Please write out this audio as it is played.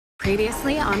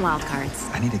Previously on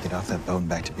Wildcards. I need to get off that boat and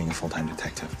back to being a full-time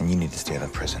detective, and you need to stay out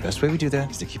of prison. The best way we do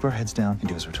that is to keep our heads down and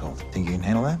do as we're told. Think you can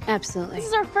handle that? Absolutely. This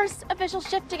is our first official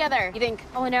shift together. You think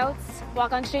Hall & Oates,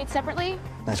 walk on streets separately?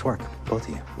 Nice work, both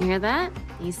of you. You hear that?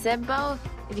 He said both.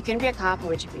 If you couldn't be a cop, what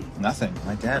would you be? Nothing.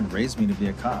 My dad raised me to be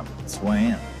a cop. That's who I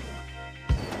am.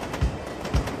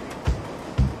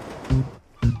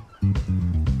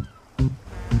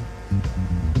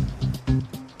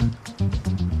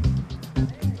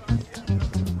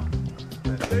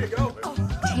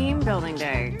 Team building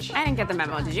day. I didn't get the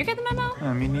memo. Did you get the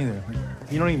memo? Me neither.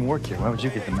 You don't even work here. Why would you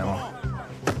get the memo?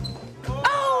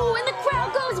 Oh, and the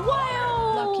crowd goes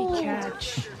wild! Lucky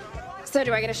catch. So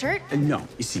do I get a shirt? No,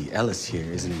 you see, Ellis here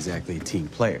isn't exactly a team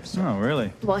player, so... Oh,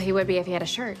 really? Well, he would be if he had a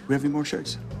shirt. We have any more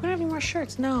shirts? We don't have any more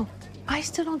shirts, no. I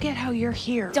still don't get how you're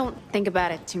here. Don't think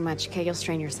about it too much, okay? You'll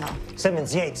strain yourself.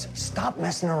 Simmons, Yates, stop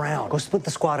messing around. Go split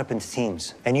the squad up into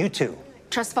teams. And you two.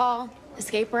 Trust fall,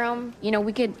 escape room. You know,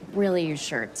 we could really use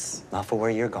shirts. Not for where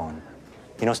you're going.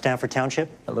 You know Stanford Township?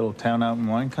 A little town out in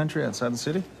wine country outside the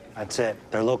city? That's it.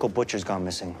 Their local butcher's gone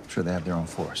missing. I'm sure they have their own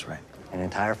force, right? An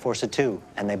entire force of two.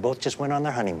 And they both just went on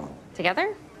their honeymoon.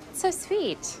 Together? So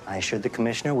sweet. I assured the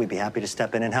commissioner we'd be happy to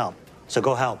step in and help. So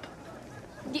go help.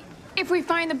 If we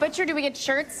find the butcher, do we get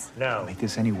shirts? No. Make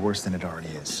this any worse than it already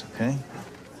is, okay?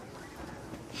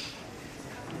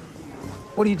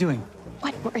 What are you doing?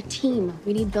 What? We're a team.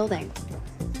 We need building.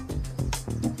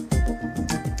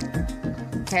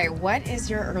 Okay, what is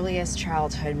your earliest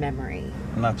childhood memory?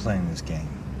 I'm not playing this game.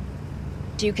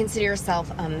 Do you consider yourself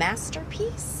a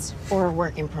masterpiece or a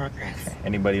work in progress?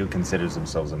 Anybody who considers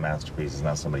themselves a masterpiece is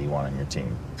not somebody you want on your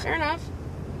team. Fair enough.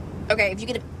 Okay, if you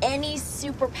could have any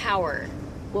superpower,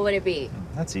 what would it be?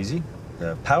 That's easy.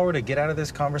 The power to get out of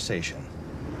this conversation.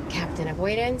 Captain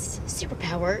Avoidance,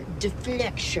 superpower,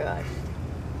 deflection.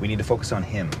 We need to focus on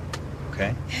him,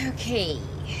 okay? Okay.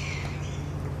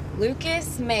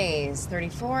 Lucas Mays,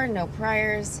 34, no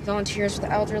priors, volunteers for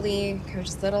the elderly,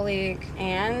 coaches Little League,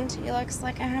 and he looks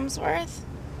like a Hemsworth.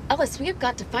 Ellis, we have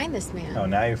got to find this man. Oh,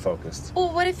 now you're focused.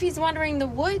 Well, what if he's wandering the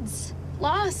woods,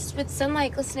 lost, with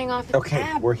sunlight glistening off his Okay,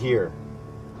 ab? we're here.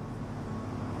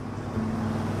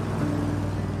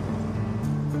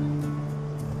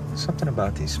 Something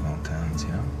about these small towns,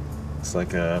 you know? It's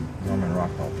like a Norman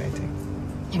Rockwell painting.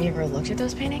 Have you ever looked at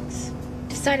those paintings?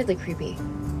 Decidedly creepy.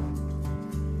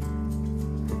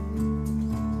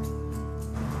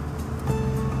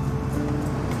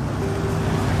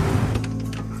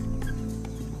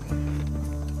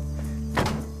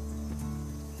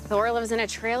 Thor lives in a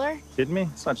trailer? Kidding me?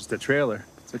 It's not just a trailer.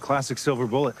 It's a classic silver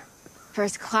bullet. For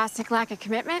his classic lack of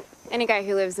commitment, any guy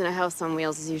who lives in a house on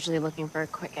wheels is usually looking for a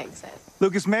quick exit.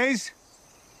 Lucas Mays?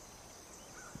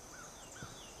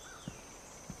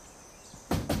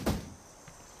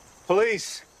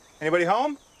 Police. Anybody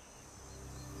home?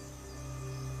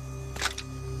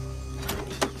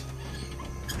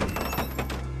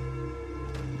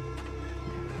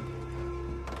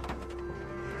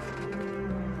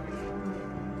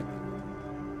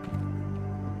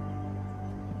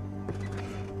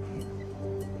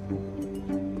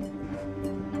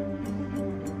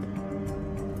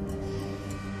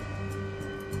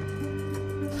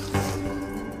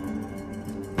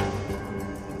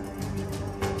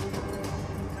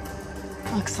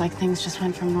 Looks like things just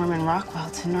went from Norman Rockwell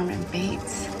to Norman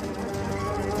Bates.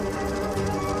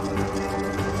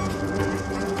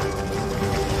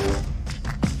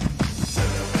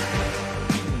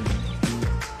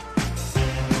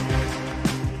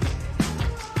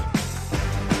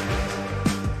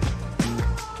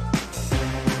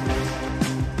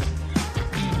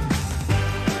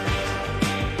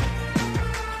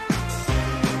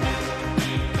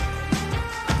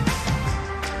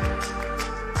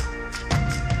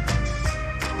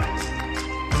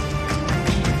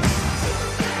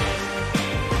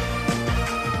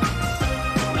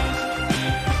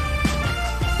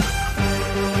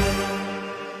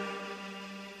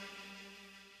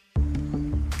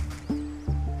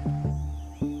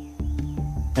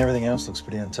 Everything else looks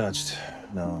pretty untouched.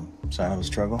 No sign of a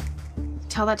struggle.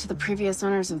 Tell that to the previous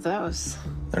owners of those.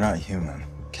 They're not human.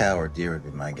 Cow or deer would be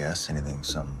my guess. Anything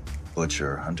some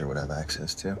butcher or hunter would have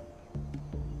access to.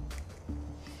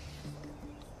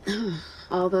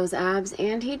 All those abs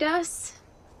and he does?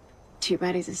 Too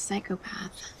bad he's a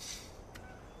psychopath.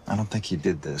 I don't think he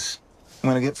did this. I'm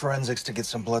gonna get forensics to get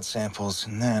some blood samples,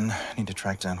 and then I need to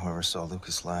track down whoever saw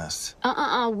Lucas last.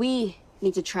 We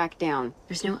need to track down.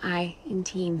 There's no I in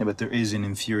team. Yeah, but there is an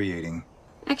infuriating.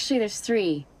 Actually, there's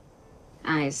 3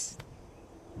 eyes.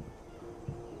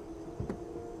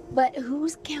 But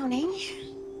who's counting?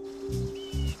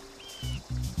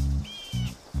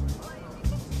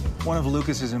 One of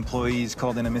Lucas's employees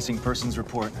called in a missing persons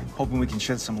report, hoping we can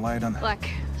shed some light on that. Look,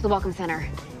 the Welcome Center.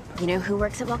 You know who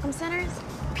works at Welcome Centers?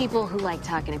 People who like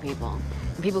talking to people.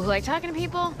 And people who like talking to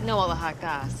people know all the hot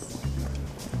goss.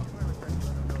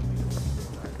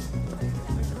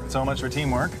 So much for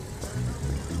teamwork.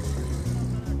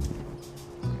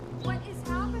 What is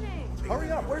happening?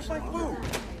 Hurry up, where's my food?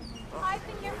 I've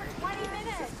been here for 20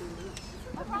 minutes.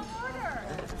 A wrong order.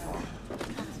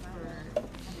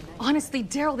 Honestly,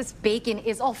 Daryl, this bacon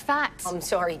is all fat. I'm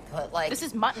sorry, but like... This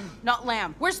is mutton, not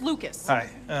lamb. Where's Lucas? Hi,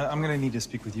 I'm gonna need to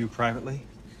speak with you privately.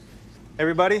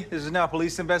 Everybody, this is now a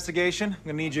police investigation. I'm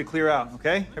gonna need you to clear out,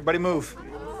 okay? Everybody move.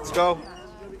 Let's go.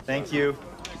 Thank you.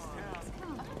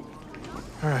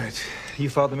 All right,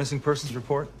 you filed the missing persons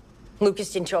report?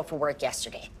 Lucas didn't show up for work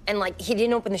yesterday. And, like, he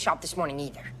didn't open the shop this morning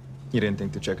either. You didn't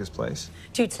think to check his place?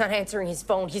 Dude's not answering his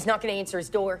phone. He's not gonna answer his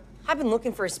door. I've been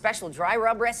looking for a special dry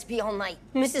rub recipe all night.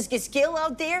 Mrs. Gaskill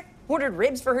out there ordered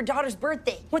ribs for her daughter's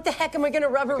birthday. What the heck am I gonna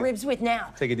rub her ribs with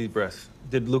now? Take a deep breath.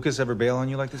 Did Lucas ever bail on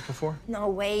you like this before? No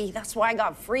way. That's why I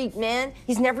got freaked, man.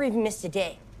 He's never even missed a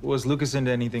day. Was Lucas into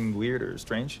anything weird or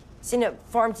strange? He's into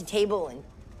farm to table and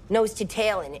nose to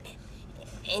tail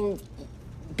and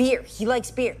beer. He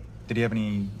likes beer. Did he have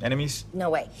any enemies?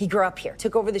 No way. He grew up here.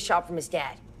 Took over the shop from his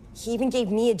dad. He even gave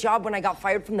me a job when I got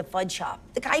fired from the fudge shop.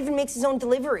 The guy even makes his own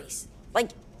deliveries.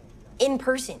 Like, in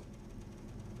person.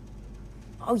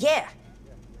 Oh, yeah.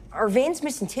 Our van's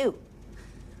missing, too.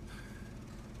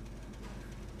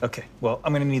 Okay, well,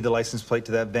 I'm gonna need the license plate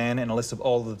to that van and a list of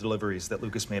all the deliveries that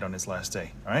Lucas made on his last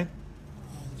day, all right?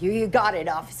 You got it,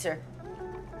 officer.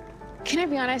 Can I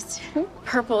be honest?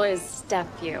 Purple is deaf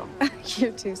you.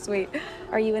 You're too sweet.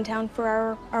 Are you in town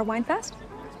for our wine fest?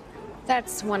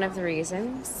 That's one of the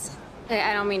reasons.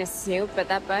 I don't mean to snoop, but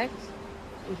that book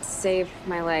it saved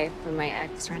my life when my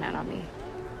ex ran out on me.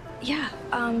 Yeah,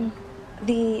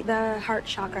 the heart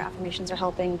chakra affirmations are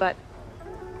helping, but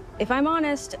if I'm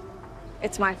honest,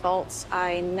 it's my fault.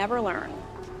 I never learn.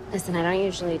 Listen, I don't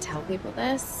usually tell people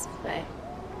this, but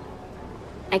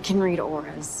I can read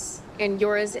auras. And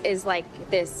yours is like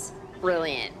this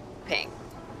brilliant pink.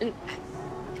 And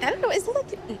I don't know, is it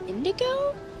like an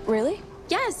indigo? Really?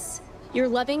 Yes. You're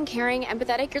loving, caring,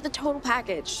 empathetic. You're the total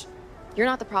package. You're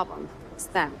not the problem. It's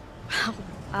them.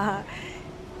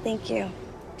 Thank you.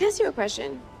 Can I ask you a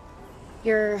question?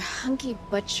 Your hunky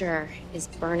butcher is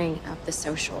burning up the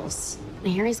socials. And I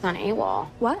hear he's gone AWOL.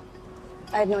 What?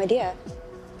 I had no idea.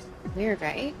 Weird,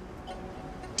 right?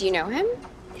 Do you know him?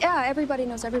 Yeah, everybody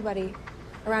knows everybody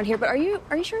around here, but are you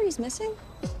sure he's missing?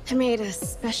 I made a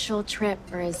special trip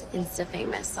for his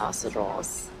Insta-famous sausage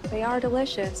rolls. They are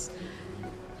delicious.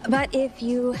 But if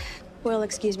you will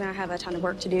excuse me, I have a ton of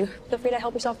work to do. Feel free to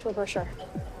help yourself to a brochure.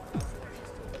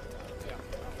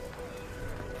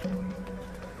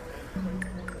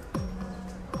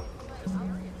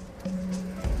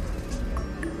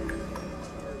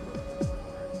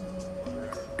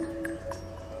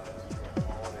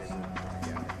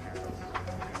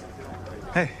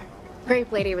 Hey.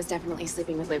 Grape Lady was definitely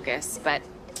sleeping with Lucas, but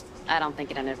I don't think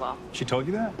it ended well. She told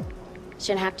you that? She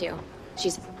didn't have to.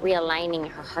 She's realigning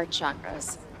her heart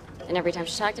chakras. And every time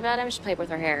she talked about him, she played with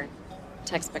her hair.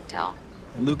 Textbook tell.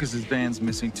 Lucas's van's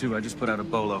missing too. I just put out a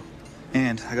bolo.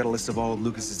 And I got a list of all of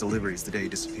Lucas's deliveries the day he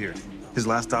disappeared. His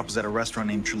last stop was at a restaurant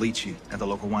named Trilici at the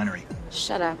local winery.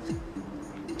 Shut up.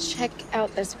 Check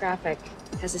out this graphic.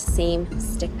 It has the same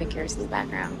stick figures in the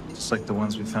background. Just like the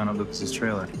ones we found at Lucas's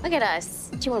trailer. Look at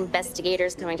us. Two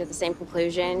investigators coming to the same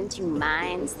conclusion. Two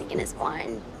minds thinking as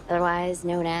one. Otherwise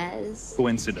known as...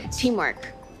 Coincidence. Teamwork.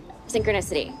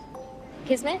 Synchronicity.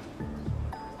 Kismet?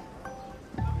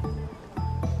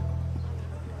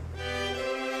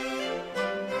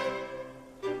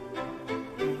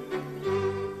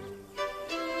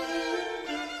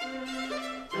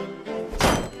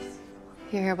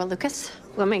 You hear about Lucas?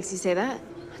 What makes you say that?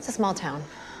 It's a small town.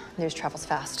 News travels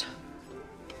fast.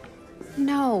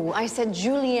 No, I said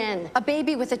Julian. A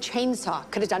baby with a chainsaw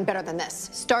could have done better than this.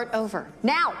 Start over.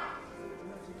 Now!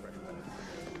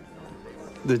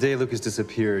 The day Lucas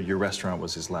disappeared, your restaurant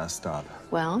was his last stop.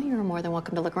 Well, you're more than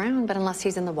welcome to look around, but unless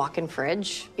he's in the walk-in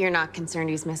fridge. You're not concerned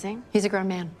he's missing? He's a grown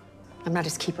man. I'm not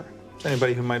his keeper.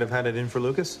 Anybody who might have had it in for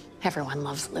Lucas? Everyone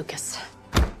loves Lucas.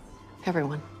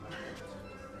 Everyone.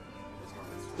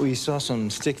 We saw some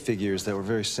stick figures that were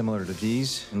very similar to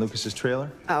these in Lucas's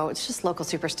trailer. Oh, it's just local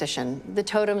superstition. The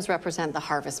totems represent the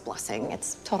harvest blessing.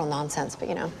 It's total nonsense, but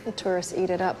you know, the tourists eat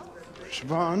it up.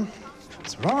 Siobhan,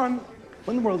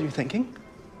 what in the world are you thinking?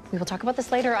 We will talk about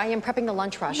this later. I am prepping the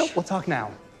lunch rush. No, we'll talk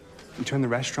now. You turned the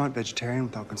restaurant vegetarian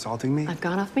without consulting me? I've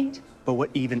gone off meat. But what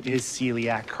even is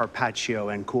celiac,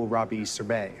 carpaccio, and kohlrabi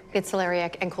sorbet? It's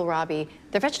celeriac and kohlrabi.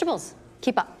 They're vegetables.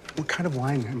 Keep up. What kind of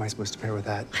wine am I supposed to pair with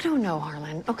that? I don't know,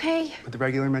 Harlan, okay? Put the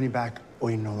regular menu back,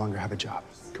 or you no longer have a job.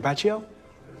 Carpaccio?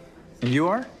 And you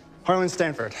are? Harlan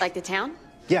Stanford. Like the town?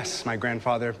 Yes, my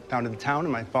grandfather founded the town,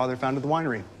 and my father founded the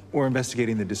winery. We're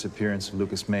investigating the disappearance of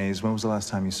Lucas Mays. When was the last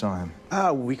time you saw him?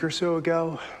 A week or so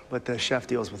ago, but the chef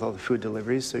deals with all the food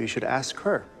deliveries, so you should ask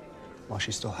her while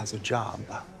she still has a job.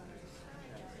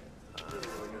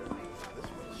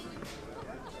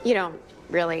 You don't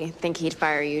really think he'd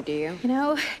fire you, do you? You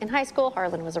know, in high school,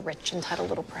 Harlan was a rich, entitled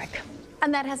little prick.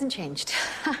 And that hasn't changed.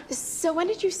 So when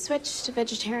did you switch to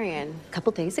vegetarian? A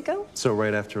couple days ago? So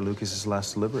right after Lucas's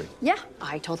last delivery. Yeah,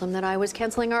 I told him that I was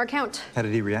canceling our account. How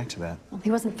did he react to that? Well, he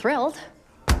wasn't thrilled.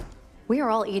 We are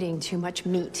all eating too much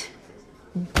meat.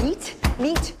 Meat,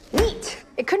 meat, meat.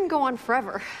 It couldn't go on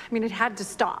forever. I mean, it had to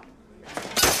stop.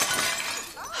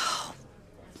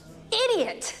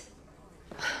 Idiot!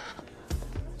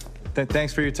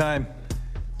 Thanks for your time.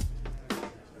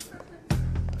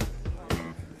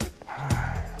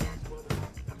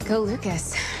 Go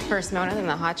Lucas. First Mona than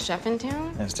the hot chef in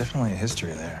town? There's definitely a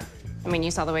history there. I mean, you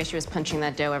saw the way she was punching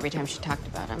that dough every time she talked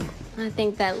about him. I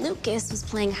think that Lucas was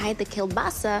playing hide the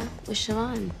kielbasa with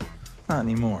Siobhan. Not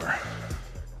anymore.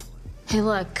 Hey,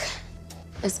 look.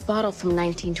 This bottle from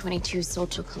 1922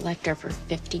 sold to a collector for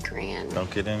 50 grand. Don't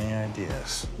get any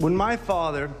ideas. When my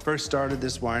father first started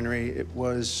this winery, it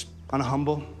was on a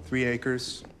humble 3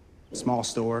 acres, small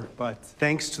store, but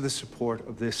thanks to the support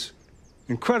of this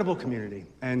incredible community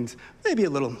and maybe a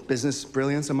little business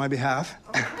brilliance on my behalf.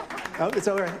 Oh, it's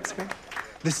all right, it's okay.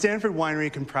 The Stanford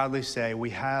Winery can proudly say we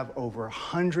have over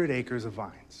 100 acres of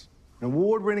vines, an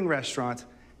award-winning restaurant,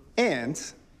 and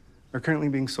are currently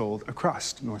being sold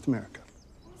across North America.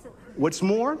 What's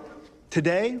more,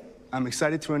 today, I'm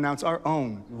excited to announce our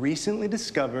own recently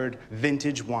discovered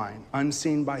vintage wine,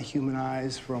 unseen by human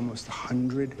eyes for almost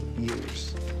 100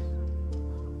 years.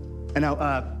 And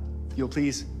now, you'll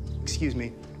please, excuse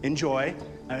me, enjoy.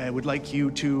 I would like you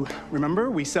to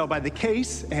remember we sell by the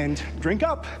case and drink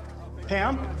up.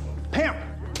 Pam, Pam,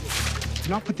 do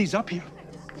not put these up here.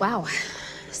 Wow.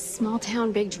 Small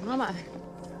town, big drama.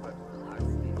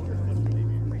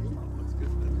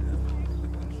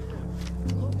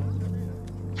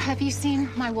 Have you seen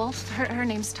my wolf? Her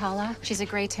name's Tala. She's a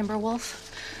gray timber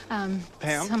wolf. Pam?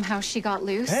 Somehow she got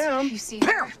loose. Pam? You see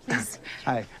Pam! her, please.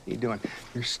 Hi, how you doing?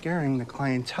 You're scaring the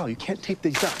clientele. You can't tape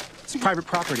these up. It's private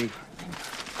property.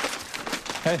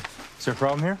 Hey, is there a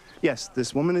problem here? Yes,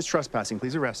 this woman is trespassing.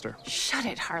 Please arrest her. Shut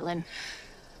it, Harlan.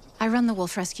 I run the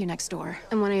wolf rescue next door.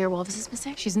 And one of your wolves is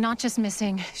missing? She's not just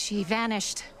missing, she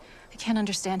vanished. I can't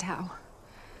understand how.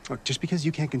 Look, just because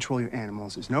you can't control your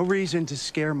animals is no reason to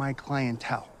scare my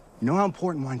clientele. You know how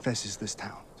important Winefest is to this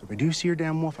town. So if I do see your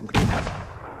damn wolf, I'm gonna...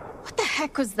 What the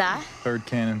heck was that? Bird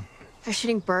cannon. They're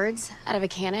shooting birds out of a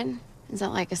cannon? Is that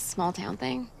like a small town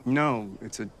thing? No,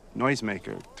 it's a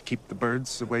noisemaker to keep the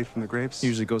birds away from the grapes.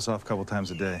 Usually goes off a couple times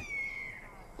a day.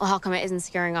 Well, how come it isn't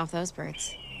scaring off those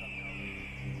birds?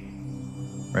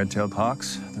 Red-tailed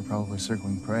hawks, they're probably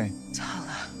circling prey.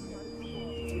 Tala.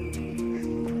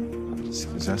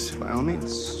 Excuse us. By all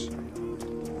means.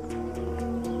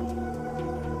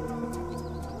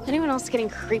 Anyone else getting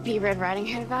creepy Red Riding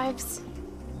Hood vibes?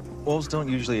 Wolves don't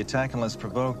usually attack unless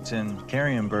provoked, and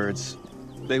carrion birds,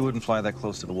 they wouldn't fly that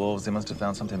close to the wolves. They must have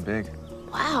found something big.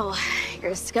 Wow,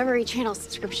 your Discovery Channel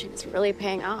subscription is really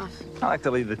paying off. I like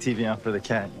to leave the TV on for the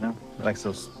cat, you know? He likes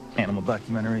those animal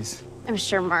documentaries. I'm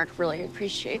sure Mark really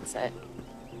appreciates it.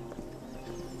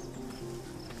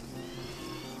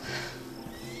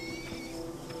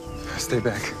 Stay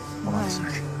back. Hold on a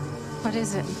sec. What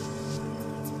is it?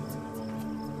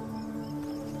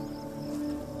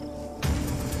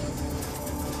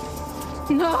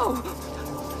 No!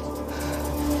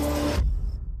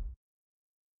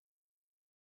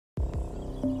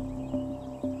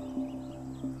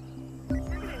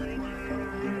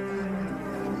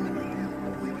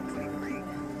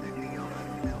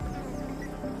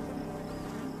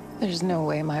 There's no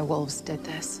way my wolves did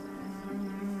this.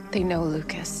 They know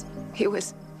Lucas. He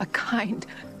was a kind,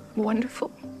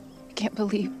 wonderful. I can't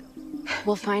believe.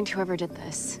 We'll find whoever did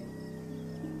this.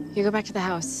 You go back to the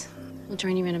house. We'll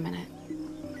join you in a minute.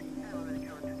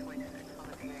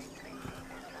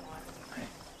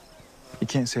 You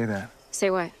can't say that.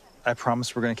 Say what? I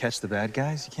promise we're gonna catch the bad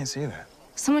guys? You can't say that.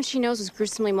 Someone she knows was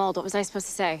gruesomely mauled. What was I supposed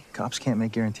to say? Cops can't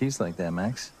make guarantees like that,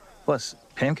 Max. Plus,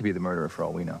 Pam could be the murderer for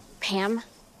all we know. Pam?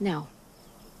 No.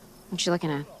 What you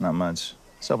looking at? Not much.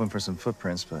 It's hoping for some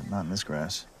footprints, but not in this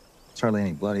grass. There's hardly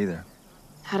any blood either.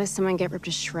 How does someone get ripped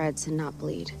to shreds and not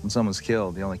bleed? When someone's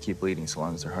killed, they only keep bleeding so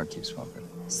long as their heart keeps pumping.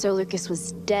 So Lucas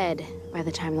was dead by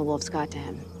the time the wolves got to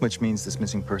him. Which means this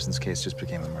missing persons case just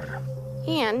became a murder.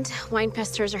 And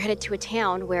winefesters are headed to a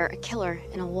town where a killer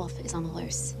and a wolf is on the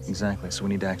loose. Exactly, so we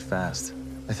need to act fast.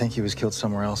 I think he was killed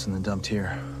somewhere else and then dumped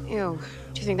here. Ew.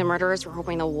 Do you think the murderers were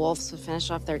hoping the wolves would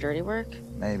finish off their dirty work?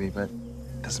 Maybe, but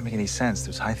it doesn't make any sense.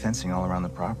 There's high fencing all around the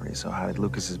property, so how did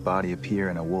Lucas's body appear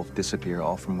and a wolf disappear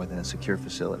all from within a secure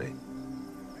facility?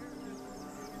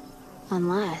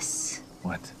 Unless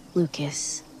What?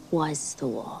 Lucas was the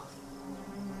wolf.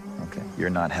 Okay, you're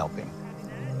not helping.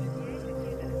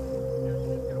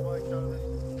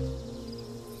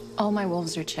 All my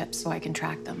wolves are chipped so I can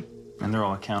track them. And they're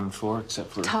all accounted for,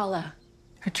 except for... Tala.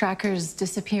 Her tracker's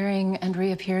disappearing and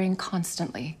reappearing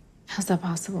constantly. How's that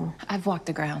possible? I've walked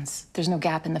the grounds. There's no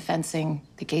gap in the fencing.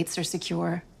 The gates are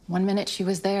secure. One minute she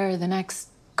was there, the next,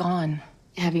 gone.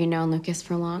 Have you known Lucas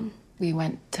for long? We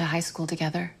went to high school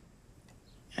together.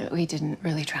 We didn't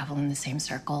really travel in the same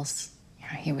circles. You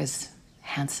know, he was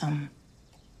handsome,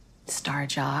 star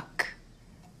jock,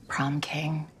 prom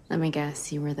king. Let me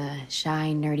guess, you were the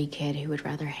shy, nerdy kid who would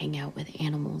rather hang out with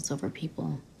animals over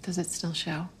people. Does it still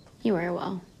show? You were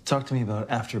well. Talk to me about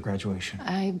after graduation.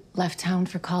 I left town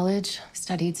for college,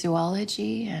 studied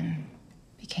zoology, and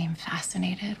became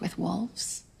fascinated with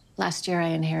wolves. Last year, I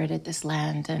inherited this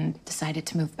land and decided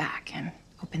to move back and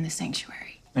open the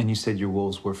sanctuary. And you said your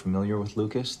wolves were familiar with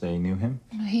Lucas? They knew him?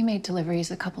 He made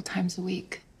deliveries a couple times a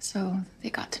week, so they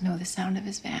got to know the sound of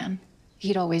his van.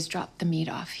 He'd always drop the meat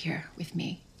off here with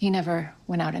me. He never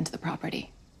went out into the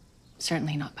property.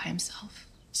 Certainly not by himself.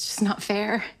 It's just not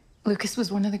fair. Lucas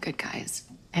was one of the good guys,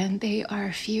 and they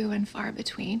are few and far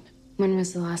between. When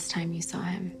was the last time you saw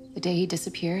him? The day he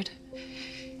disappeared.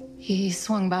 He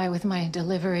swung by with my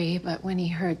delivery, but when he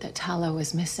heard that Tala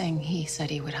was missing, he said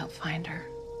he would help find her.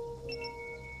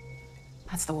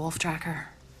 That's the wolf tracker.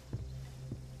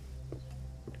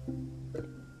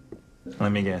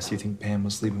 Let me guess, you think Pam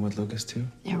was sleeping with Lucas too?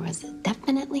 There was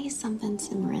definitely something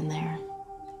simmering there.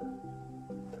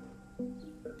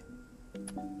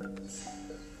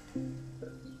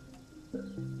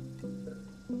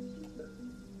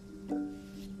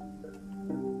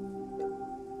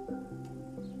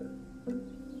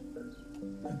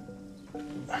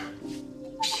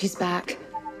 She's back.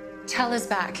 Tala's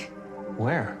back.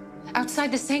 Where?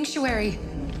 Outside the sanctuary.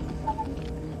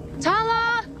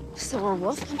 Tala! So we're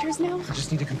wolf hunters now? I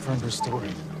just need to confirm her story.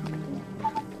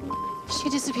 She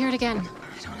disappeared again.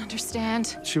 I don't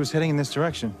understand. She was heading in this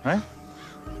direction, right?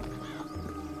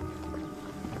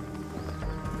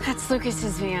 That's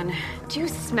Lucas's van. Do you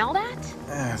smell that?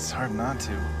 Yeah, it's hard not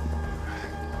to.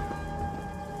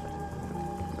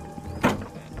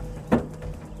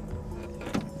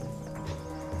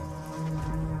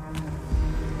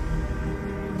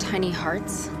 Tiny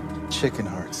hearts? Chicken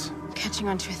hearts. Catching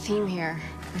on to a theme here.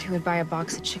 But who would buy a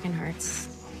box of chicken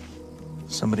hearts?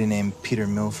 Somebody named Peter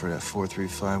Milford at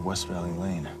 435 West Valley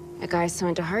Lane. A guy so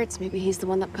into hearts, maybe he's the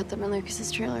one that put them in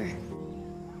Lucas's trailer.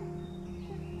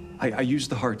 I used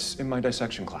the hearts in my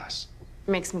dissection class.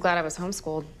 Makes me glad I was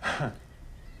homeschooled.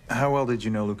 How well did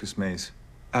you know Lucas Mays?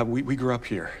 We grew up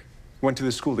here. Went to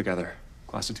the school together,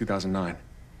 class of 2009.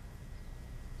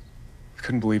 I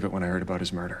couldn't believe it when I heard about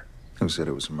his murder. Who said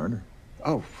it was a murder?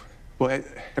 Oh, well,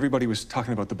 everybody was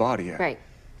talking about the body. Right.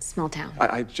 Small town.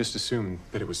 I just assumed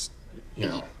that it was, you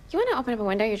know. You want to open up a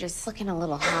window? You're just looking a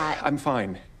little hot. I'm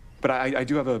fine. But I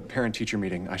do have a parent-teacher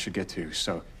meeting I should get to,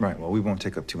 so... Right, well, we won't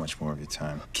take up too much more of your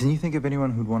time. Can you think of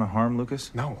anyone who'd want to harm Lucas?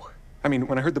 No. I mean,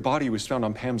 when I heard the body was found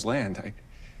on Pam's land,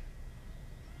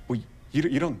 Well,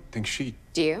 you don't think she...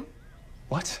 Do you?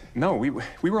 What? No, we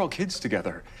were all kids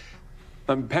together.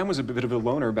 Pam was a bit of a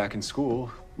loner back in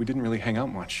school. We didn't really hang out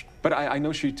much. But I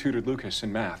know she tutored Lucas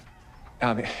in math.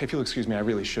 If you'll excuse me, I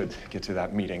really should get to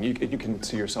that meeting. You can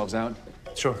see yourselves out.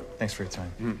 Sure. Thanks for your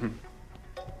time. Mm-hmm.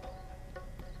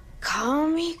 Call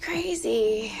me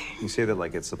crazy. You say that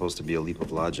like it's supposed to be a leap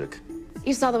of logic.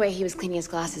 You saw the way he was cleaning his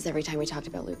glasses every time we talked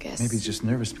about Lucas. Maybe he's just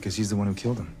nervous because he's the one who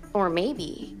killed him. Or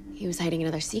maybe he was hiding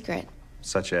another secret.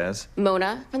 Such as?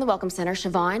 Mona from the Welcome Center,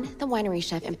 Siobhan, the winery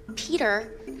chef, and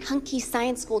Peter, hunky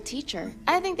science school teacher.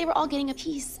 I think they were all getting a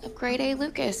piece of grade A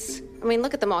Lucas. I mean,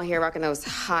 look at them all here rocking those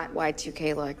hot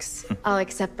Y2K looks. All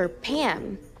except for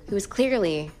Pam, who was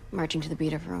clearly marching to the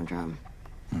beat of her own drum.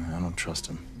 I don't trust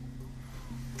him.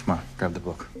 Come on, grab the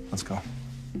book. Let's go.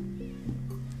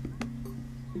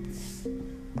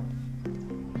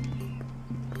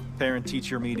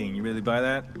 Parent-teacher meeting. You really buy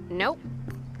that? Nope.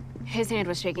 His hand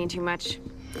was shaking too much.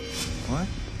 What?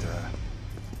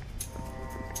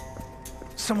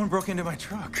 Someone broke into my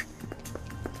truck.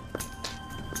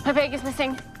 My bag is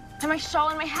missing. And my shawl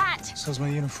and my hat. So's my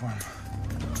uniform.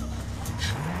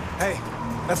 Hey,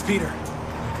 that's Peter.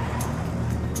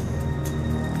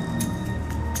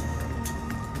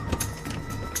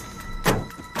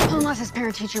 Unless this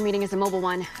parent-teacher meeting is a mobile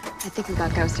one. I think we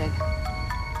got ghosted.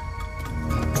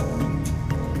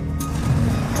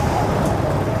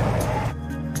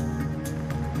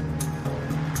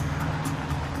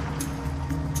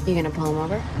 You gonna pull him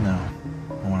over? No.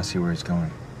 I want to see where he's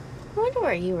going. I wonder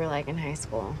where you were like in high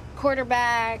school.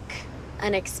 Quarterback,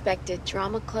 unexpected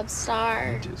drama club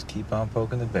star. You just keep on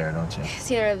poking the bear, don't you? It's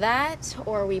either that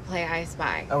or we play I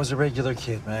Spy. I was a regular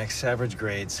kid, Max. Average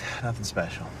grades. Nothing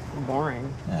special.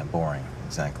 Boring. Yeah, boring.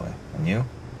 Exactly. And you?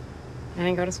 I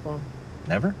didn't go to school.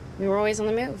 Never? We were always on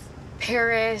the move.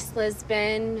 Paris,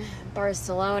 Lisbon,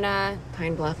 Barcelona,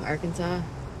 Pine Bluff, Arkansas.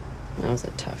 That was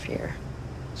a tough year.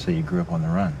 So you grew up on the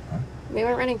run, huh? We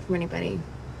weren't running from anybody.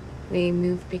 We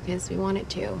moved because we wanted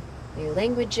to. New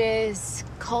languages,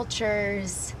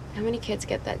 cultures. How many kids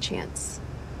get that chance?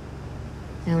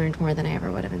 I learned more than I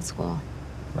ever would have in school.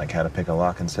 Like how to pick a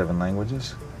lock in 7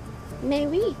 languages?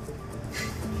 Maybe.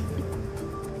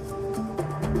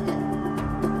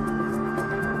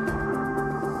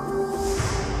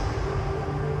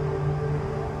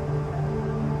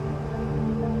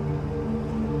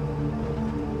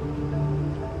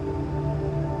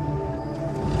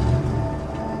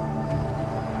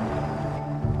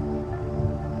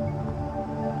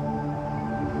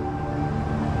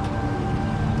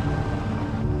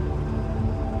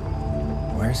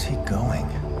 Where's he going?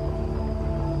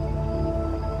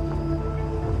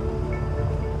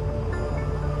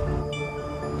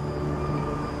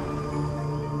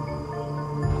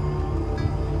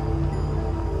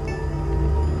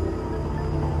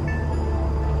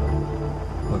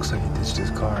 Looks like he ditched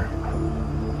his car.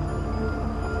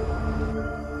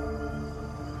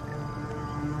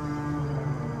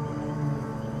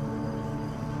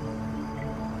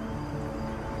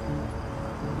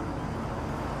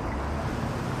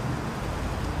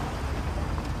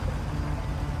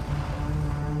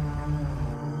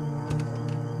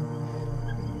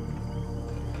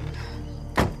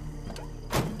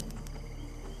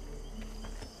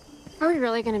 Are we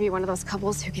really gonna be one of those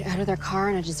couples who get out of their car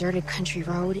on a deserted country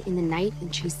road in the night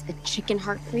and chase a chicken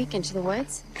heart freak into the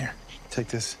woods? Here, take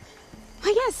this.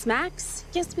 Why, yes, Max.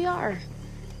 Yes, we are.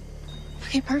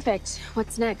 Okay, perfect.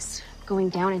 What's next? Going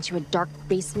down into a dark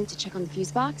basement to check on the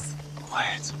fuse box?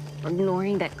 Quiet.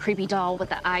 Ignoring that creepy doll with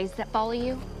the eyes that follow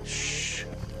you? Shh.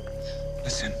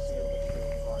 Listen.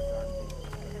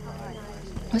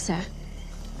 What's that?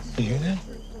 You hear that?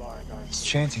 It's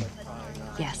chanting.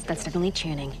 Yes, that's definitely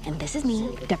Channing. And this is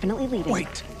me, definitely leaving.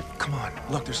 Wait! Come on.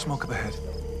 Look, there's smoke up ahead.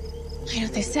 I know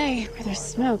what they say. Where there's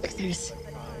smoke, there's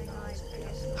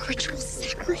a ritual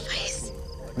sacrifice.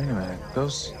 Wait a minute.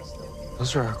 Those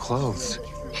are our clothes.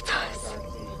 It's us.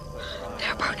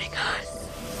 They're burning us.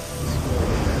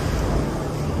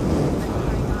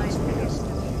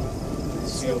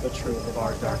 Conceal the truth of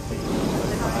our dark deed.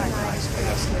 Let prying eyes pay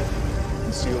us no heed.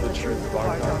 Conceal the truth of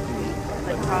our dark deed.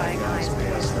 Let prying eyes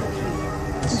pay us no heed.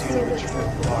 Conceal the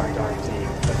truth of our dark deed.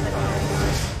 Let prying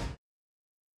eyes.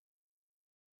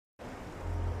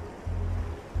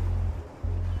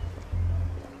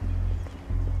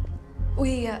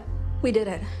 We did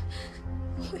it.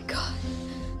 Oh my God.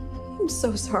 I'm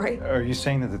so sorry. Are you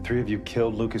saying that the 3 of you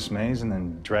killed Lucas Mays and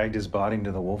then dragged his body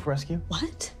into the wolf rescue?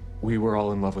 What? We were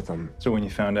all in love with him. So when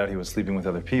you found out he was sleeping with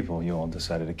other people, you all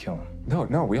decided to kill him?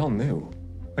 No, we all knew.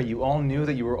 But you all knew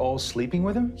that you were all sleeping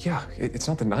with him? Yeah, it's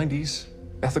not the 90s.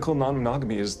 Ethical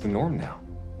non-monogamy is the norm now.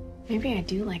 Maybe I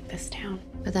do like this town.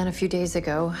 But then a few days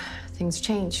ago, things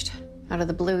changed. Out of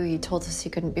the blue, he told us he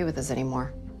couldn't be with us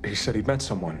anymore. He said he'd met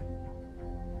someone.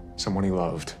 Someone he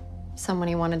loved. Someone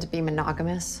he wanted to be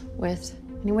monogamous with.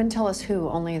 And he wouldn't tell us who,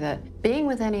 only that being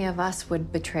with any of us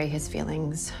would betray his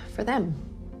feelings for them.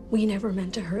 We never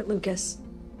meant to hurt Lucas.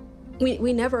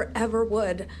 We never, ever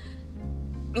would.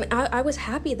 I mean, I was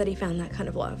happy that he found that kind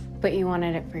of love. But you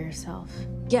wanted it for yourself.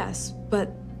 Yes,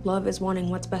 but love is wanting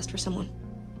what's best for someone.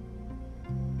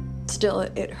 Still,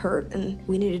 it hurt, and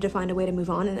we needed to find a way to move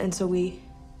on, and so we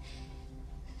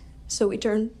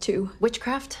turned to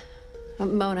witchcraft.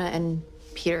 Mona and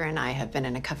Peter and I have been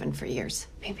in a coven for years.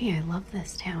 Maybe I love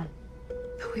this town.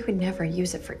 But we would never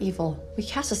use it for evil. We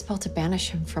cast a spell to banish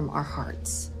him from our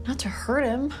hearts, not to hurt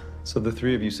him. So the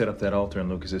 3 of you set up that altar in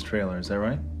Lucas's trailer, is that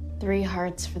right? 3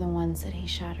 hearts for the ones that he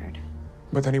shattered.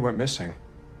 But then he went missing.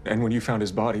 And when you found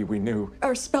his body, we knew.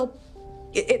 our spell,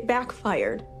 it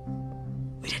backfired.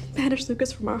 We didn't banish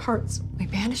Lucas from our hearts. We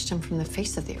banished him from the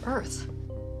face of the earth.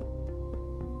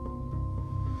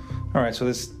 All right, so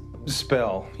this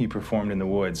spell you performed in the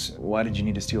woods. Why did you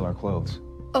need to steal our clothes?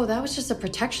 Oh, that was just a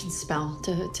protection spell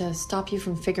to stop you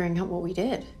from figuring out what we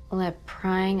did. Let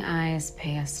prying eyes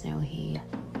pay us no heed.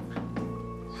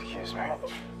 Excuse me.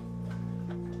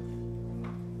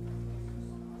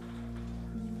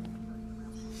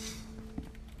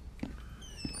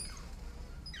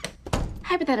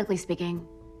 Hypothetically speaking,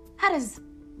 how does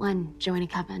one join a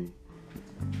coven?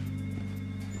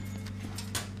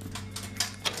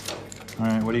 All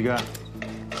right, what do you got?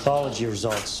 Pathology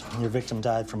results. Your victim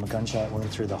died from a gunshot wound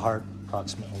through the heart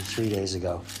approximately 3 days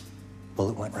ago.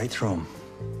 Bullet went right through him.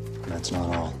 That's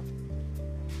not all.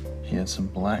 He had some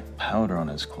black powder on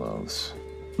his clothes.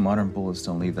 Modern bullets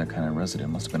don't leave that kind of residue.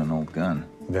 Must have been an old gun.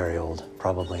 Very old,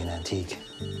 probably an antique.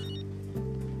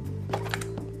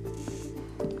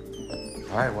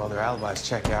 All right, well, their alibis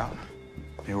check out.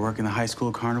 They were working the high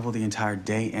school carnival the entire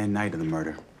day and night of the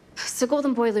murder. So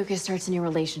Golden Boy Lucas starts a new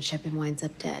relationship and winds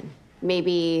up dead.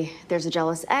 Maybe there's a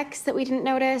jealous ex that we didn't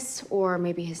notice, or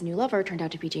maybe his new lover turned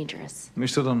out to be dangerous. We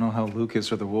still don't know how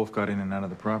Lucas or the wolf got in and out of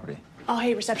the property. Oh,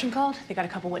 hey, reception called. They got a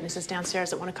couple witnesses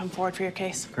downstairs that want to come forward for your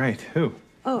case. Great. Who?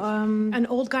 Oh, an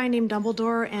old guy named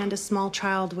Dumbledore and a small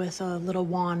child with a little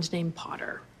wand named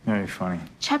Potter. Very funny.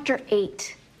 Chapter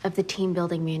 8 of the team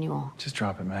building manual. Just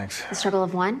drop it, Max. The struggle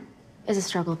of one is a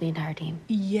struggle of the entire team.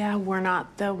 Yeah, we're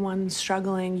not the ones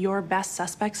struggling. Your best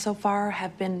suspects so far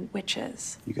have been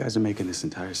witches. You guys are making this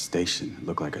entire station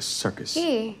look like a circus.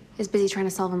 He is busy trying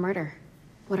to solve a murder.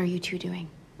 What are you two doing?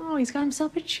 Oh, he's got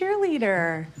himself a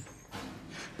cheerleader.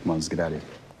 Come on, let's get out of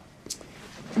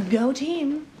here. Go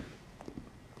team.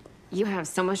 You have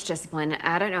so much discipline.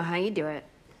 I don't know how you do it.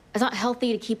 It's not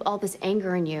healthy to keep all this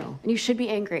anger in you. And you should be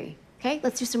angry. Okay,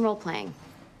 let's do some role playing.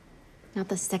 Not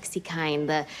the sexy kind,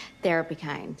 the therapy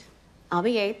kind. I'll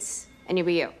be Yates, and you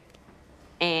be you.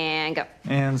 And go.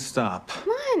 And stop. Come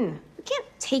on, we can't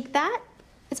take that.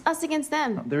 It's us against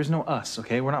them. There's no us,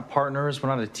 okay? We're not partners, we're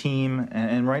not a team,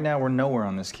 and right now we're nowhere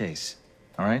on this case.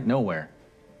 All right? Nowhere.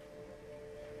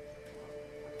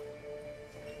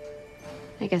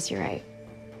 I guess you're right.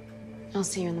 I'll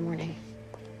see you in the morning.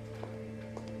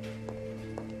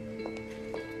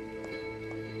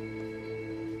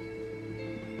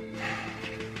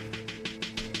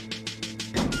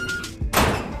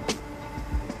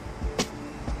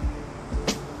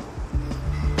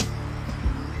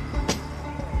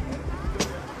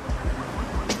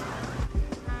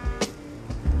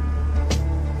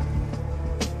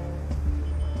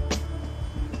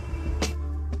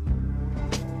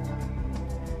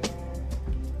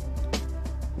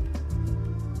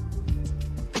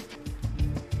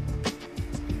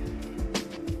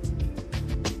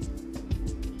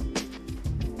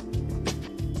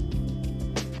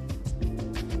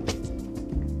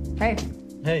 Hey.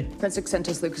 Hey. Frederick sent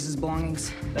us Lucas's belongings.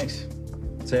 Thanks.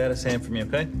 Say hi to Sam for me,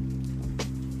 okay?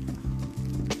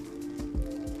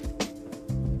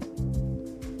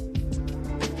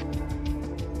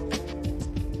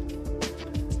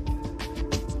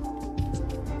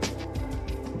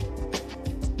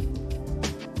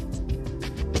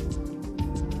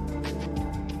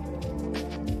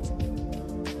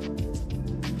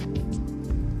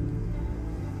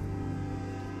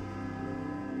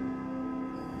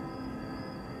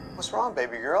 What's wrong,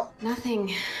 baby girl?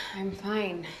 Nothing. I'm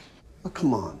fine. Oh,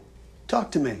 come on. Talk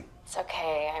to me. It's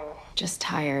okay. I'm just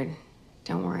tired.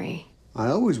 Don't worry. I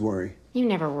always worry. You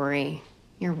never worry.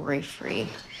 You're worry-free.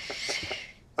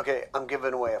 Okay, I'm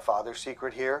giving away a father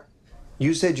secret here.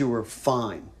 You said you were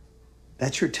fine.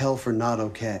 That's your tell for not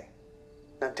okay.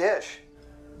 Now, Tish,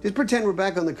 just pretend we're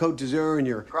back on the Côte d'Azur and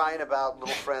you're crying about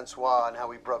little Francois and how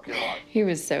he broke your heart. He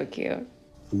was so cute.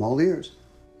 I'm all ears.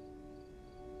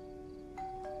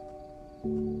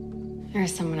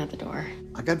 There's someone at the door.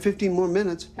 I got 15 more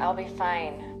minutes. I'll be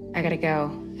fine. I gotta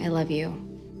go. I love you.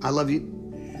 I love you.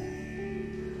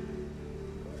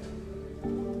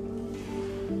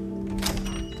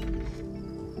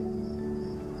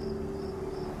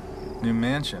 New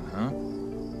mansion, huh?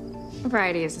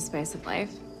 Variety is the spice of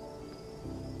life.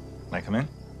 Can I come in?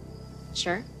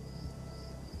 Sure.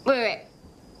 Wait.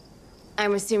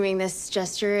 I'm assuming this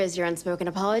gesture is your unspoken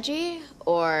apology,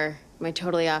 or am I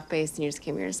totally off base and you just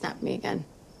came here to snap me again?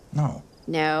 No.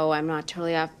 No, I'm not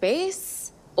totally off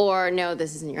base. Or no,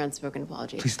 this isn't your unspoken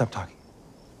apology. Please stop talking.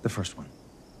 The first one.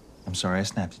 I'm sorry I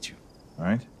snapped at you, all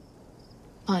right?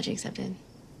 Apology accepted.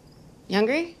 You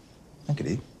hungry? I could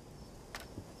eat.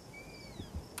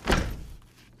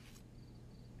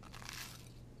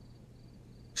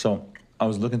 So, I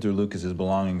was looking through Lucas's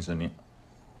belongings and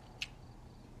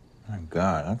my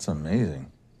God, that's amazing.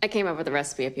 I came up with the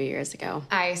recipe a few years ago.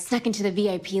 I snuck into the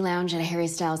VIP lounge at a Harry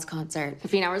Styles concert.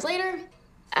 15 hours later,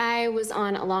 I was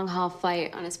on a long-haul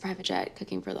flight on his private jet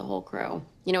cooking for the whole crew.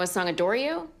 You know his song Adore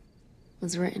You?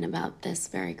 Was written about this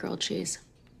very grilled cheese.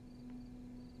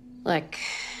 Look,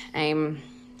 I'm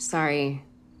sorry.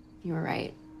 You were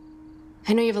right.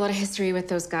 I know you have a lot of history with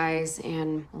those guys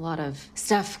and a lot of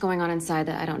stuff going on inside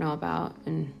that I don't know about,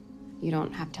 and you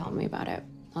don't have to tell me about it.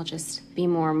 I'll just be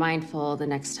more mindful the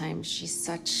next time. She's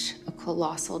such a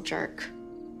colossal jerk.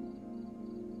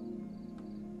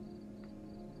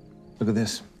 Look at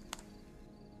this.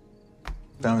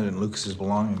 Found it in Lucas's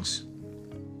belongings.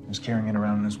 He was carrying it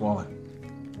around in his wallet.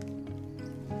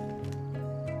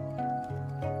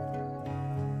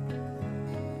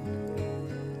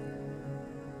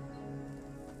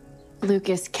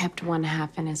 Lucas kept one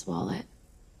half in his wallet.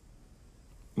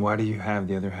 Why do you have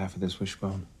the other half of this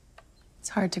wishbone? It's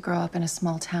hard to grow up in a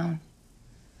small town.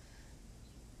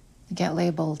 You get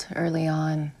labeled early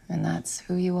on, and that's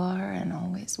who you are and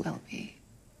always will be.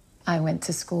 I went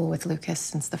to school with Lucas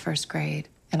since the first grade,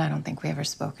 and I don't think we ever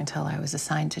spoke until I was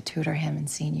assigned to tutor him in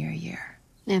senior year.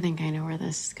 I think I know where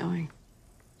this is going.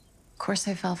 Of course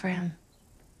I fell for him.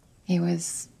 He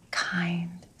was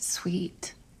kind,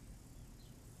 sweet,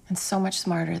 and so much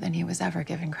smarter than he was ever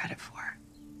given credit for.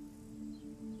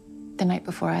 The night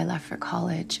before I left for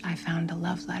college, I found a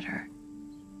love letter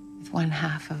with one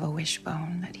half of a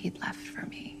wishbone that he'd left for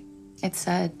me. It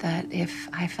said that if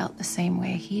I felt the same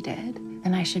way he did,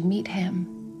 then I should meet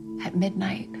him at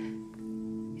midnight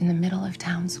in the middle of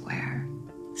town square.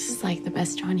 This is like the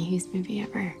best John Hughes movie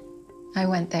ever. I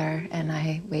went there and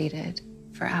I waited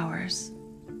for hours.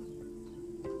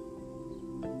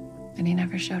 And he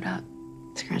never showed up.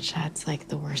 Scratch that, it's like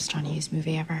the worst John Hughes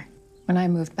movie ever. When I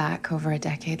moved back over a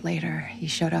decade later, he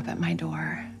showed up at my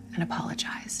door and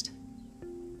apologized.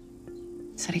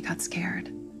 Said he got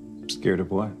scared. Scared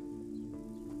of what?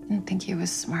 Didn't think he was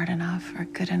smart enough or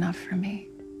good enough for me.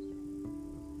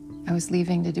 I was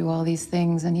leaving to do all these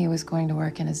things, and he was going to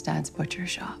work in his dad's butcher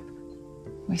shop.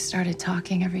 We started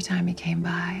talking every time he came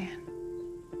by,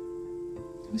 and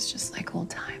it was just like old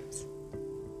times.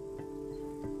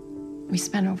 We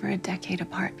spent over a decade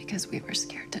apart because we were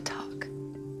scared to talk.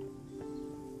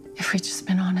 If we'd just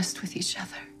been honest with each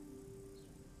other.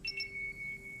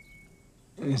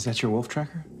 Is that your wolf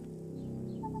tracker?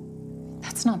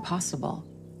 That's not possible.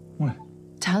 What?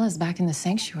 Tala's back in the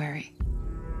sanctuary.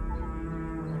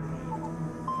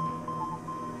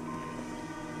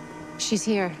 She's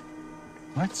here.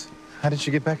 What? How did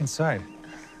she get back inside?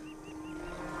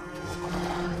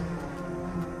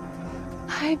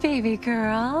 Hi, baby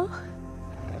girl.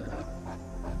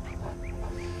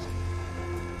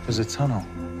 There's a tunnel.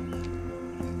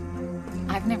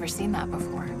 I've never seen that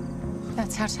before.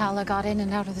 That's how Tala got in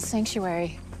and out of the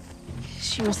sanctuary.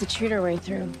 She must have chewed her way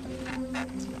through.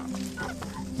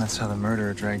 That's how the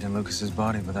murderer dragged in Lucas's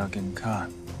body without getting caught.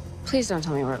 Please don't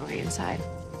tell me we're going inside.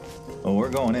 Oh, we're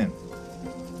going in.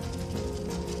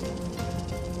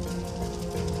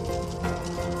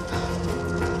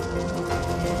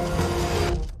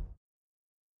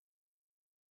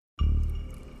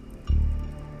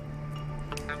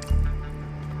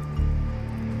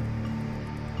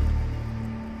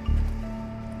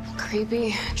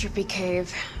 Creepy, drippy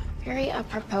cave. Very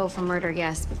apropos for murder,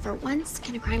 yes, but for once,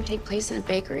 can a crime take place in a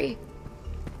bakery?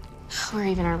 Where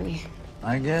even are we?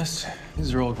 I guess.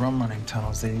 These are old rum running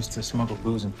tunnels they used to smuggle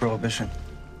booze in Prohibition.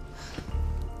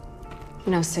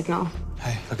 No signal.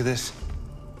 Hey, look at this.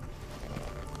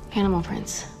 Animal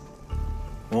prints.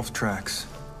 Wolf tracks.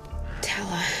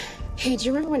 Tala. Hey, do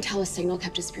you remember when Tala's signal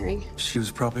kept disappearing? She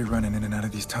was probably running in and out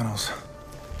of these tunnels.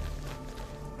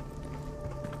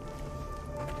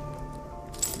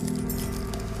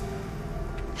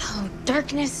 Oh,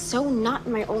 darkness, so not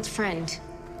my old friend.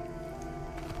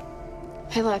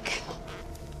 Hey, look.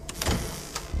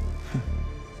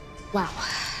 Wow.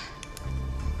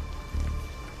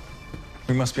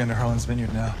 We must be under Harlan's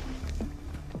vineyard now.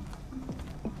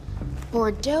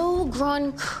 Bordeaux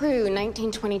Grand Cru,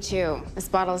 1922. This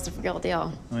bottle is the real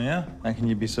deal. Oh, yeah? How can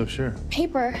you be so sure?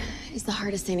 Paper is the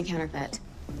hardest thing to counterfeit.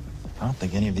 I don't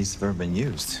think any of these have ever been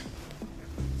used.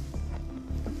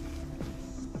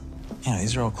 Yeah,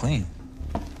 these are all clean.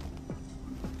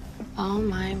 Oh,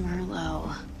 my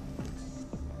Merlot.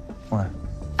 What?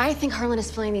 I think Harlan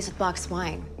is filling these with boxed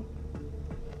wine.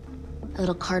 A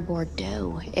little cardboard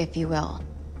dough, if you will.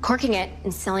 Corking it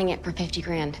and selling it for 50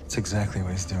 grand. That's exactly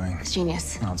what he's doing. It's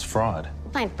genius. No, it's fraud.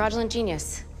 Fine, fraudulent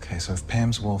genius. Okay, so if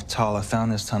Pam's wolf, Tala,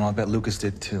 found this tunnel, I bet Lucas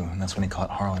did too, and that's when he caught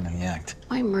Harlan in the act.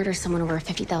 Why murder someone over a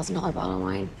 $50,000 bottle of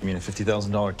wine? You mean a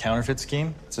 $50,000 counterfeit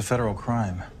scheme? It's a federal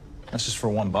crime. That's just for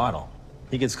one bottle.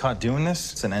 He gets caught doing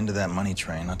this, it's an end to that money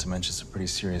train, not to mention some pretty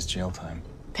serious jail time.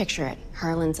 Picture it.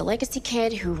 Harlan's a legacy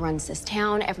kid who runs this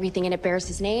town. Everything in it bears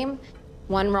his name.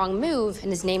 One wrong move, and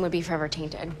his name would be forever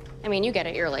tainted. I mean, you get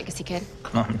it. You're a legacy kid.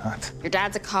 No, I'm not. Your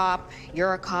dad's a cop.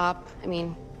 You're a cop. I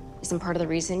mean, isn't part of the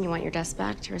reason you want your desk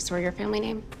back to restore your family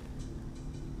name?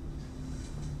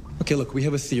 Okay, look, we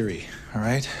have a theory, all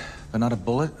right? But not a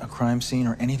bullet, a crime scene,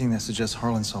 or anything that suggests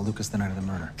Harlan saw Lucas the night of the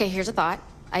murder. Okay, here's a thought.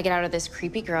 I get out of this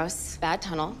creepy, gross, bad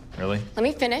tunnel. Really? Let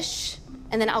me finish,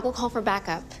 and then I'll go call for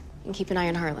backup and keep an eye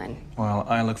on Harlan. Well,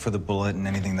 I look for the bullet and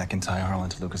anything that can tie Harlan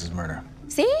to Lucas's murder.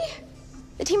 See?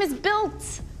 The team is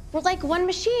built. We're like one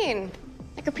machine.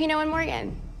 Like Rapinoe and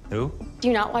Morgan. Who? Do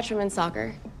you not watch women's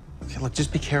soccer? Okay, look,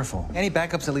 just be careful. Any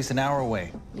backup's at least an hour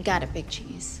away. You got it, Big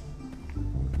Cheese.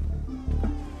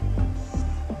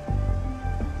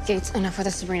 Gates, enough with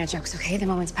the Sabrina jokes, okay? The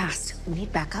moment's passed. We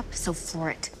need backup, so floor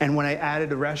it. And when I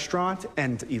added a restaurant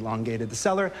and elongated the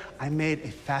cellar, I made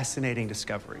a fascinating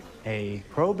discovery. A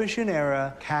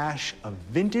Prohibition-era cache of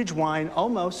vintage wine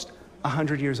almost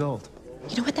 100 years old.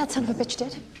 You know what that son of a bitch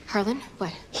did? Harlan,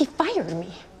 what? He fired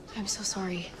me. I'm so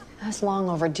sorry. That's long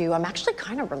overdue. I'm actually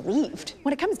kind of relieved.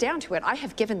 When it comes down to it, I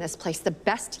have given this place the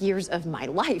best years of my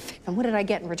life. And what did I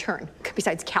get in return?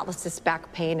 Besides calluses,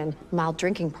 back pain, and mild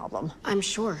drinking problem. I'm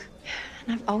sure.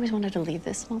 And I've always wanted to leave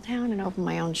this small town and open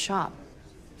my own shop.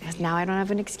 Because now I don't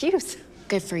have an excuse.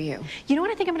 Good for you. You know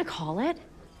what I think I'm gonna call it?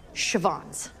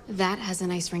 Siobhan's. That has a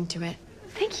nice ring to it.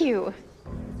 Thank you.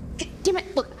 Damn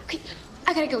it, look, okay,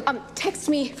 I gotta go. Text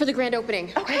me for the grand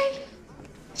opening. Okay.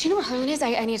 Do you know where Harlan is?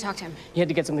 I need to talk to him. He had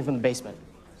to get something from the basement.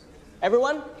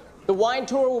 Everyone, the wine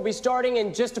tour will be starting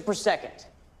in just a second.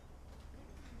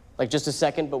 Like just a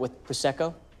second, but with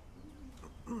Prosecco.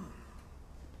 I'm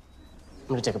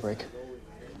gonna take a break.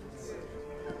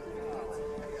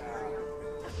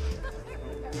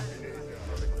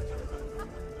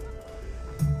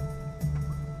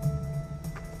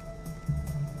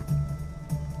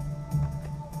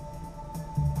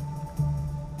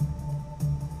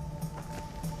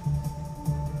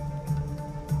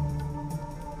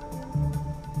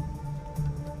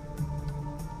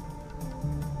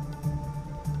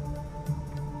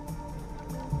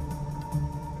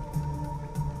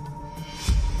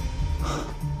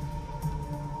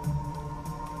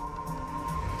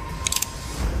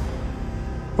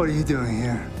 What are you doing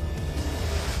here?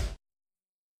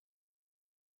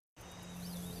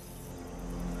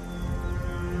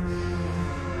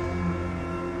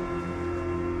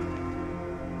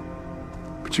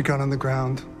 Put your gun on the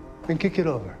ground and kick it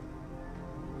over.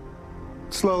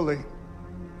 Slowly.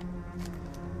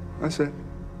 That's it.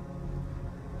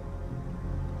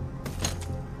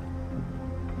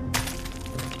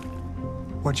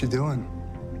 What you doing?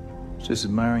 Just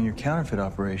admiring your counterfeit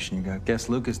operation you got. Guess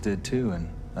Lucas did too,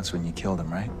 and that's when you killed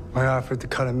him, right? I offered to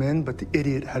cut him in, but the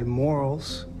idiot had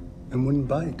morals and wouldn't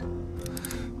bite.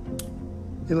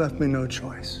 He left me no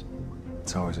choice.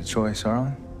 It's always a choice,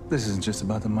 Harlan. This isn't just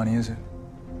about the money, is it?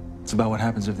 It's about what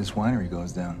happens if this winery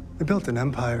goes down. I built an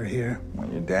empire here. Well,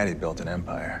 your daddy built an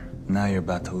empire. Now you're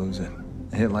about to lose it.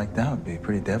 A hit like that would be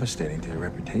pretty devastating to your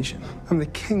reputation. I'm the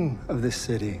king of this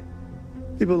city.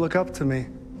 People look up to me.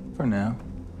 For now.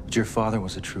 But your father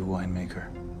was a true winemaker.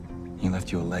 He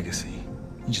left you a legacy.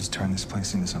 You just turned this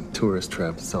place into some tourist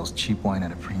trap that sells cheap wine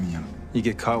at a premium. You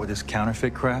get caught with this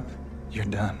counterfeit crap, you're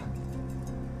done.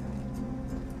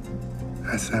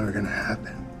 That's never gonna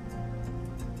happen.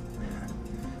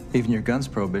 Even your gun's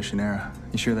Prohibition era.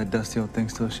 You sure that dusty old thing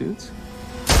still shoots?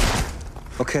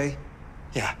 Okay.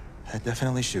 Yeah, that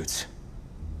definitely shoots.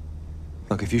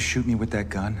 Look, if you shoot me with that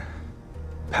gun,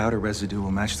 powder residue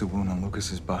will match the wound on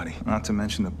Lucas's body. Not to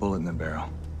mention the bullet in the barrel.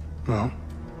 Well,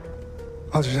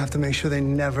 I'll just have to make sure they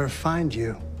never find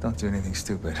you. Don't do anything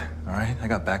stupid, all right? I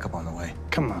got backup on the way.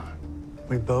 Come on.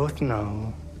 We both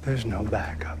know there's no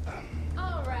backup.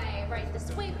 All right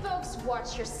this way, folks.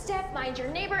 Watch your step, mind your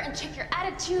neighbor, and check your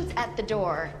attitudes at the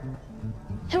door.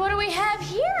 And what do we have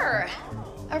here?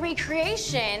 A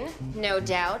recreation, no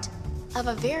doubt, of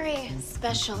a very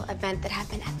special event that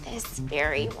happened at this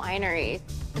very winery.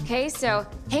 Okay, so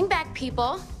hang back,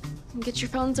 people, and get your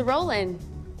phones a-rolling.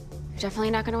 You're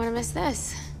definitely not gonna wanna miss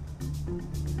this.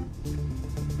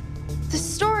 The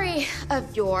story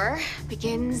of Yore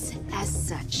begins as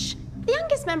such. The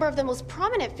youngest member of the most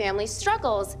prominent family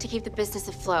struggles to keep the business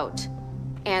afloat.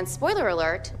 And spoiler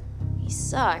alert, he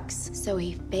sucks, so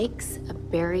he fakes a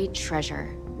buried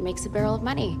treasure and makes a barrel of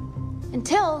money.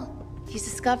 Until he's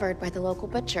discovered by the local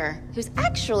butcher, who's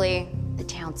actually the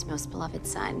town's most beloved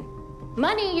son.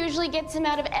 Money usually gets him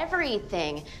out of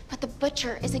everything, but the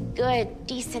butcher is a good,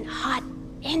 decent, hot,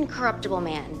 incorruptible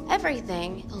man.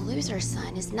 Everything the loser's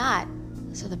son is not,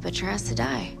 so the butcher has to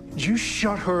die. You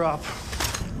shut her up.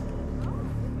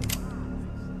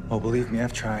 Oh, believe me,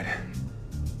 I've tried.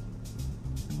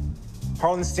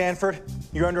 Harlan Stanford,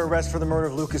 you're under arrest for the murder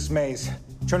of Lucas Mays.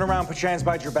 Turn around, put your hands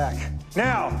behind your back.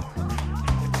 Now!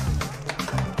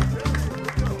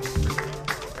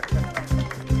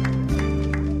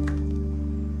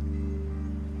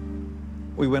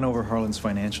 We went over Harlan's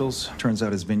financials. Turns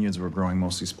out his vineyards were growing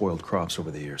mostly spoiled crops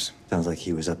over the years. Sounds like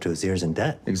he was up to his ears in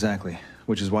debt. Exactly.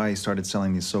 Which is why he started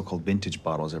selling these so-called vintage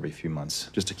bottles every few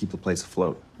months, just to keep the place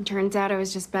afloat. Turns out it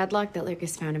was just bad luck that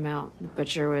Lucas found him out. The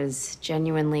butcher was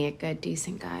genuinely a good,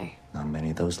 decent guy. Not many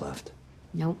of those left.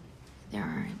 Nope, there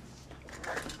aren't.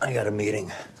 I got a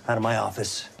meeting out of my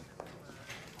office.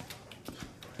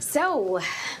 So,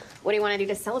 what do you want to do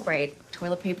to celebrate?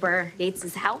 Toilet paper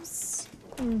Yates' house?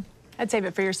 I'd save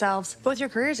it for yourselves. Both your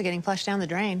careers are getting flushed down the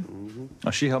drain.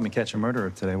 Oh, she helped me catch a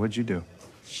murderer today. What'd you do?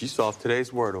 She solved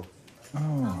today's Wordle.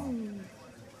 Oh.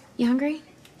 You hungry?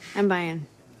 I'm buying.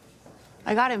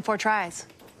 I got it in 4 tries.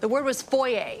 The word was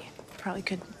foyer. Probably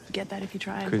could get that if you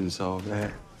tried. Couldn't solve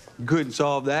that. Couldn't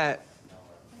solve that.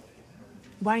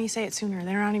 Why don't you say it sooner?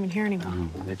 They're not even here anymore.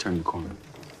 They turned the corner.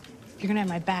 If you're gonna have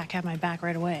my back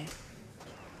right away.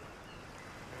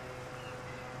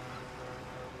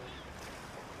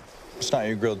 It's not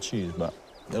your grilled cheese, but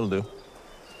it'll do.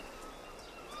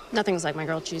 Nothing's like my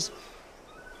grilled cheese.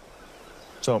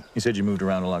 So, you said you moved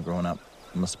around a lot growing up.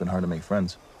 It must have been hard to make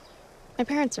friends. My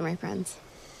parents are my friends.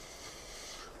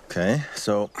 Okay,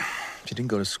 so if you didn't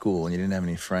go to school and you didn't have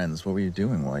any friends, what were you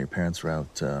doing while your parents were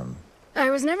out,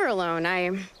 I was never alone.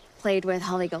 I played with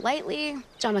Holly Golightly,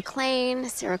 John McClane,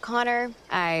 Sarah Connor.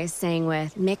 I sang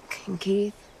with Mick and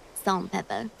Keith, Salt and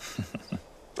Pepper.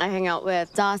 I hang out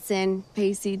with Dawson,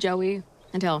 Pacey, Joey,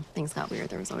 until things got weird.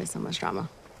 There was always so much drama.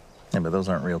 Yeah, but those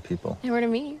aren't real people. They were to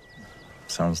me.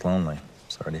 Sounds lonely.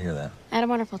 Sorry to hear that. I had a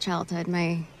wonderful childhood.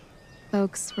 My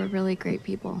folks were really great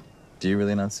people. Do you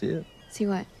really not see it? See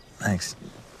what? Thanks.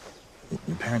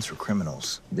 Your parents were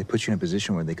criminals. They put you in a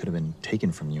position where they could have been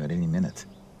taken from you at any minute.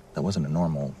 That wasn't a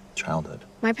normal childhood.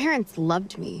 My parents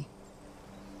loved me.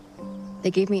 They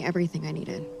gave me everything I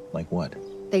needed. Like what?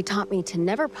 They taught me to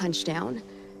never punch down,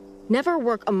 never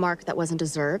work a mark that wasn't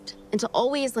deserved, and to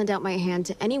always lend out my hand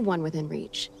to anyone within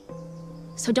reach.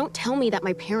 So don't tell me that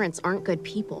my parents aren't good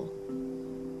people.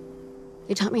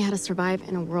 They taught me how to survive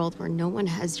in a world where no one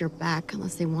has your back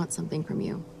unless they want something from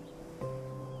you.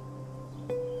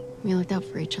 We looked out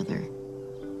for each other.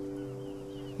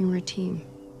 We were a team.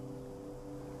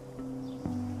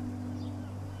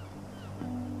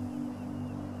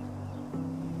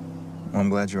 Well, I'm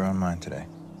glad you're on mine today.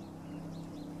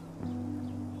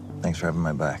 Thanks for having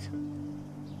my back.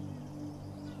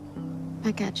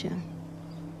 Back at you.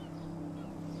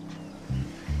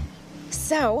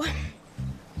 So,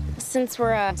 since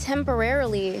we're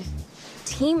temporarily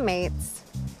teammates...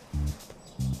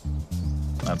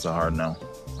 That's a hard no.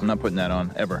 I'm not putting that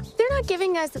on, ever. They're not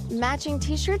giving us matching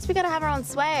t-shirts. We gotta have our own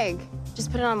swag.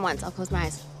 Just put it on once. I'll close my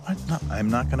eyes. What? No, I'm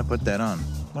not gonna put that on.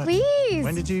 What? Please!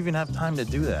 When did you even have time to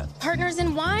do that? Partners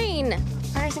in wine.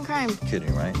 Partners in crime.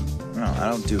 Kidding, right? No, I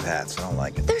don't do hats. I don't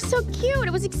like it. They're so cute.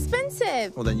 It was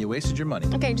expensive. Well, then you wasted your money.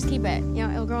 Okay, just keep it. You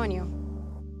know, it'll grow on you.